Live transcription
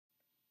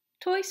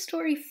Toy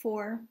Story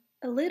 4,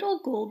 A Little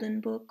Golden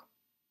Book.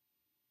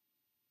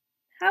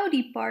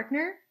 Howdy,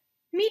 partner.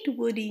 Meet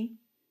Woody,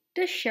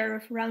 the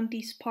sheriff round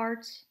these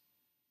parts.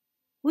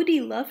 Woody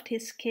loved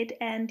his kid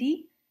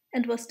Andy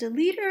and was the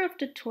leader of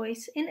the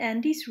toys in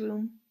Andy's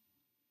room.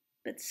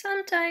 But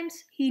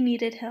sometimes he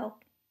needed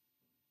help.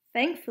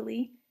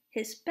 Thankfully,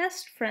 his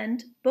best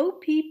friend Bo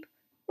Peep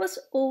was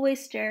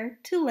always there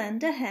to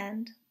lend a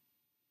hand.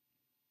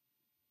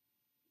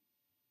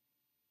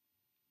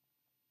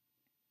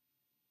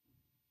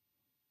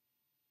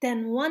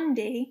 Then one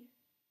day,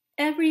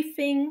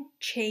 everything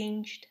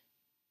changed.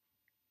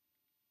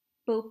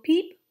 Bo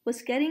Peep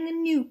was getting a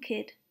new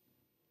kid,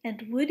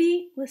 and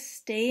Woody was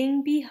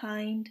staying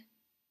behind.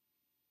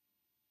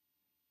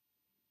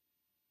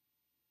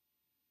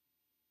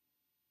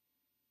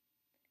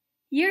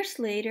 Years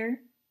later,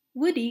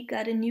 Woody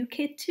got a new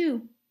kid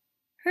too.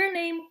 Her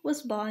name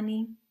was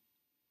Bonnie.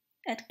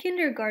 At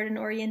kindergarten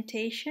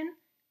orientation,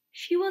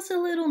 she was a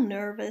little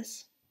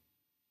nervous.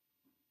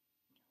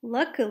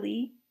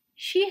 Luckily,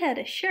 she had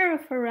a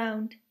sheriff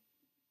around.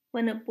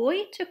 When a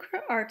boy took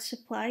her art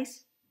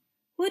supplies,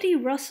 Woody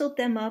rustled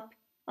them up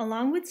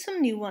along with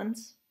some new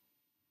ones.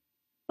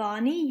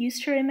 Bonnie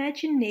used her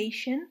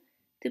imagination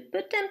to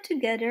put them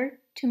together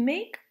to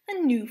make a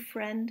new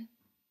friend.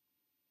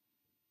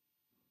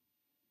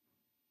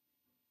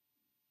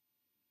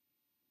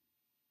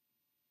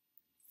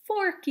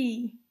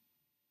 Forky!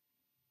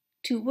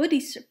 To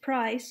Woody's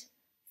surprise,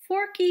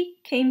 Forky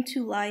came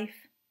to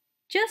life,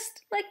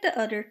 just like the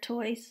other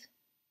toys.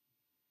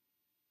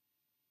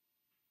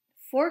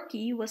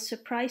 Forky was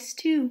surprised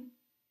too.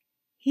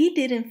 He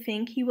didn't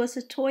think he was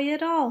a toy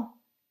at all.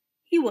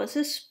 He was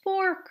a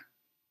spork.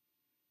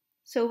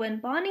 So when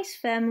Bonnie's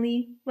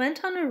family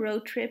went on a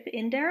road trip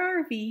in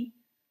their RV,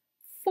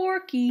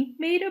 Forky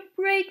made a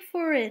break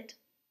for it.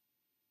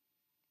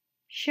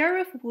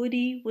 Sheriff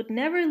Woody would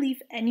never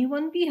leave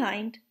anyone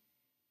behind.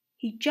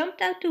 He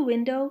jumped out the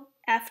window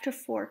after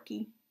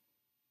Forky.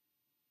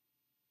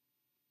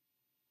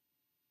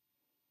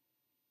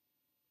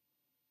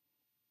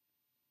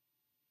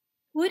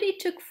 Woody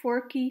took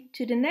Forky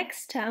to the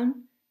next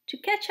town to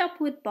catch up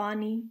with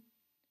Bonnie.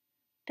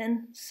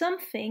 Then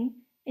something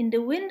in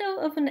the window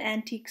of an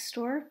antique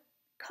store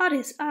caught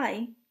his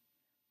eye.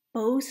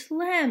 Bo's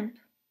lamp.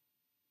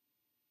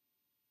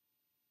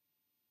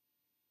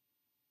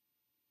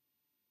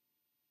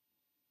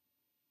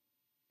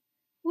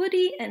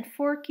 Woody and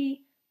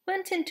Forky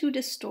went into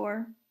the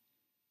store.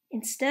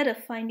 Instead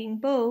of finding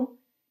Bo,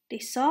 they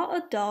saw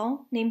a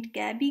doll named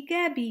Gabby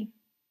Gabby.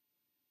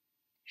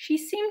 She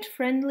seemed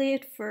friendly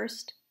at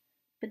first,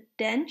 but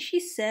then she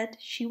said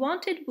she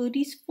wanted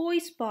Woody's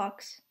voice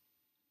box.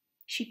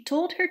 She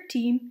told her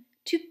team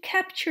to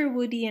capture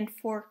Woody and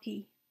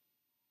Forky.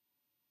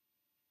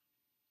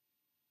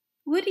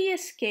 Woody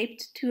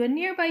escaped to a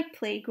nearby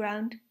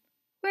playground,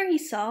 where he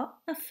saw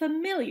a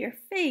familiar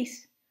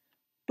face,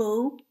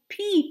 Bo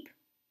Peep.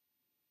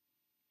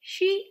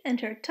 She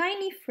and her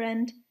tiny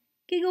friend,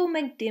 Giggle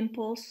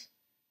McDimples,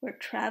 were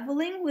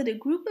traveling with a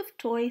group of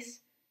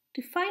toys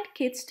to find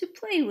kids to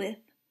play with.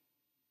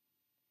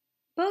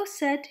 Bo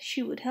said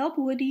she would help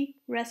Woody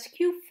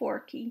rescue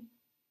Forky.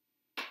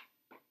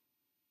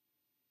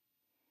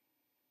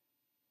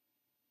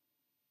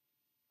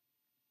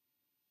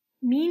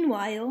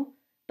 Meanwhile,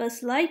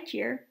 Buzz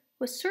Lightyear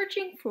was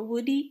searching for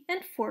Woody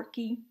and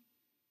Forky.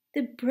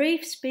 The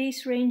brave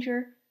Space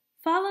Ranger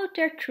followed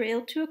their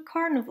trail to a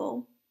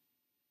carnival,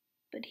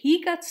 but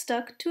he got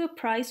stuck to a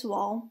prize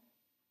wall.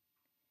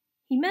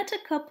 He met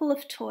a couple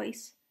of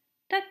toys,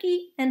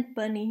 Ducky and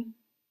Bunny.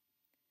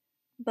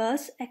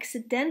 Buzz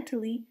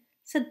accidentally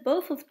set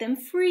both of them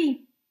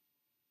free.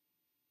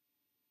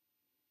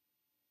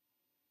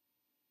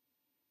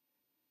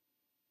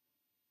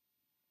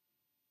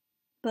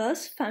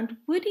 Buzz found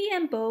Woody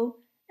and Bo,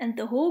 and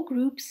the whole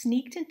group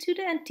sneaked into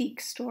the antique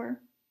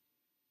store.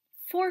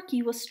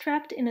 Forky was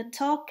trapped in a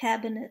tall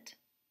cabinet.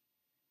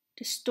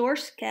 The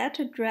store's cat,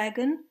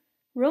 Dragon,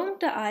 roamed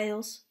the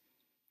aisles,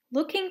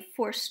 looking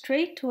for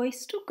stray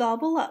toys to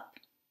gobble up.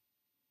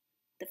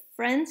 The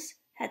friends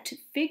had to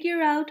figure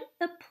out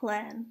a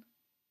plan.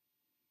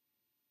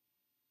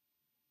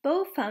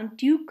 Bo found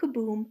Duke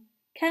Kaboom,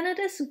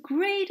 Canada's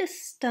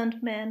greatest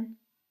stuntman.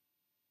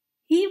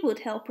 He would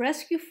help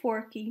rescue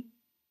Forky,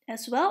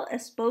 as well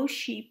as Bo's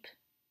sheep.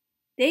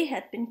 They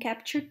had been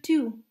captured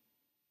too.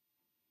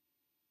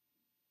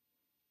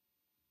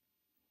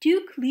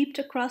 Duke leaped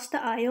across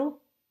the aisle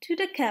to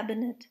the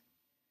cabinet,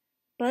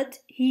 but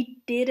he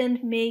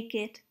didn't make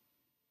it.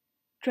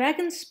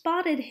 Dragon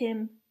spotted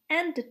him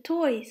and the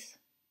toys.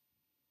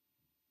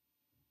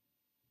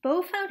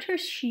 Bo found her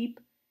sheep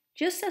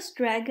just as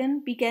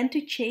Dragon began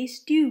to chase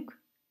Duke.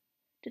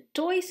 The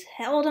toys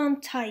held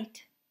on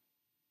tight.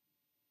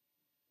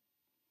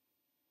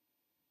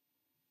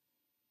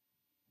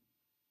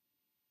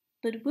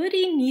 But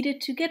Woody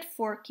needed to get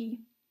Forky.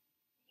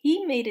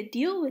 He made a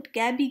deal with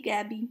Gabby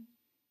Gabby.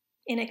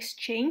 In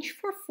exchange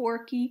for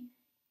Forky,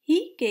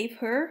 he gave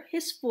her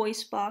his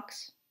voice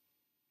box.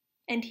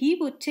 And he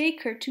would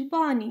take her to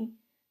Bonnie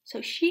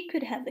so she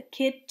could have a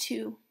kid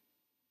too.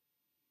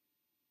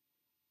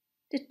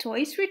 The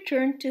toys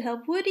returned to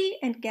help Woody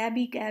and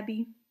Gabby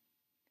Gabby.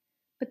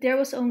 But there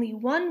was only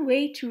one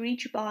way to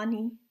reach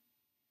Bonnie.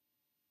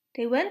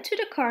 They went to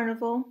the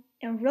carnival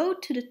and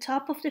rode to the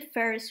top of the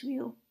Ferris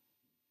wheel.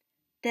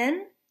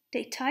 Then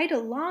they tied a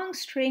long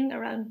string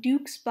around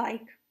Duke's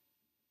bike.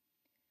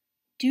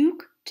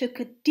 Duke took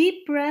a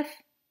deep breath,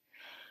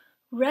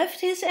 revved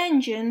his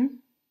engine,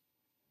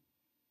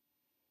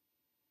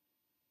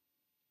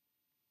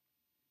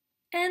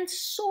 and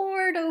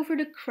soared over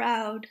the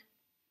crowd.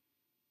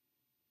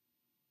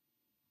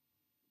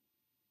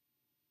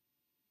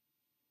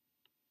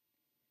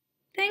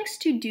 Thanks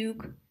to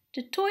Duke,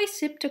 the toy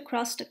zipped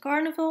across the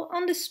carnival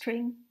on the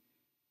string.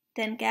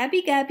 Then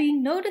Gabby Gabby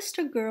noticed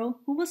a girl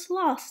who was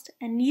lost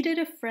and needed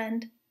a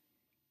friend.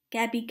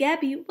 Gabby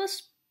Gabby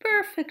was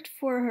perfect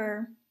for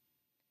her.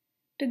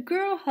 The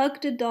girl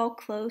hugged the doll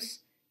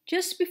close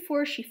just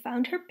before she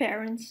found her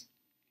parents.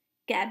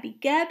 Gabby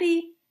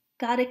Gabby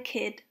got a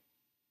kid.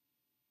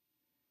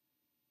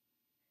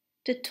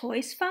 The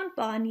toys found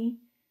Bonnie.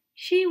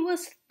 She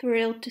was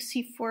thrilled to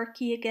see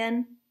Forky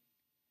again.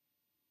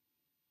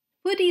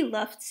 Woody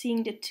loved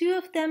seeing the two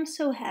of them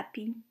so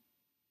happy,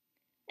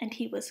 and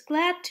he was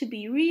glad to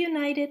be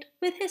reunited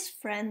with his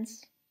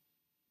friends.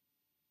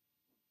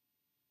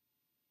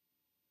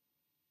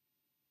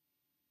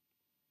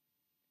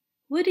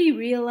 Woody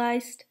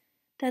realized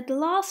that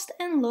lost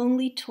and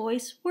lonely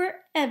toys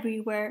were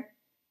everywhere,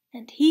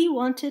 and he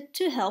wanted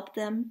to help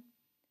them.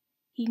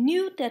 He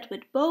knew that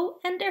with Bo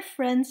and their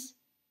friends,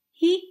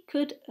 he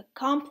could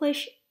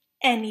accomplish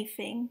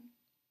anything.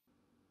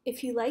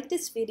 If you like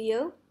this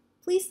video,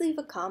 please leave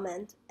a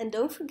comment and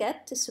don't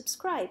forget to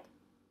subscribe.